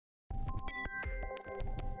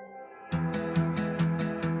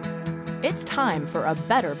It's time for a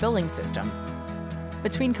better billing system.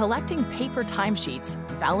 Between collecting paper timesheets,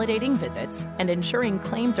 validating visits, and ensuring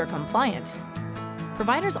claims are compliant,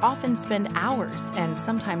 providers often spend hours and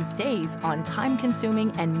sometimes days on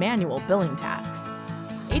time-consuming and manual billing tasks.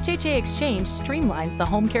 HHAeXchange streamlines the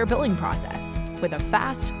home care billing process with a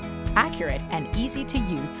fast, accurate, and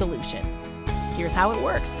easy-to-use solution. Here's how it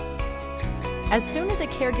works. As soon as a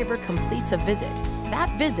caregiver completes a visit,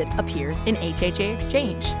 that visit appears in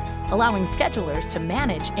HHAeXchange, allowing schedulers to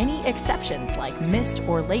manage any exceptions like missed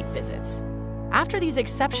or late visits. After these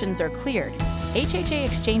exceptions are cleared,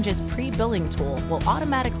 HHAeXchange's pre-billing tool will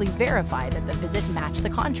automatically verify that the visit matched the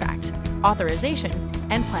contract, authorization,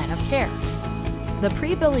 and plan of care. The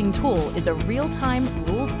pre-billing tool is a real-time,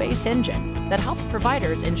 rules-based engine that helps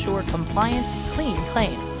providers ensure compliant, clean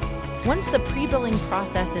claims. Once the pre-billing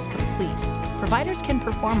process is complete, providers can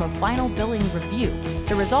perform a final billing review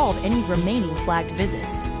to resolve any remaining flagged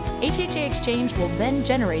visits. HHAeXchange will then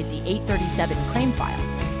generate the 837 claim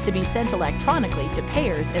file to be sent electronically to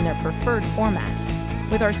payers in their preferred format.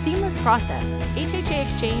 With our seamless process,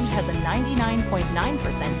 HHAeXchange has a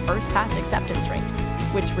 99.9% first-pass acceptance rate,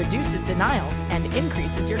 which reduces denials and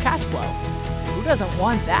increases your cash flow. Who doesn't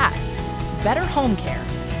want that? Better home care,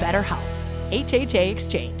 better health.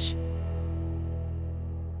 HHAeXchange.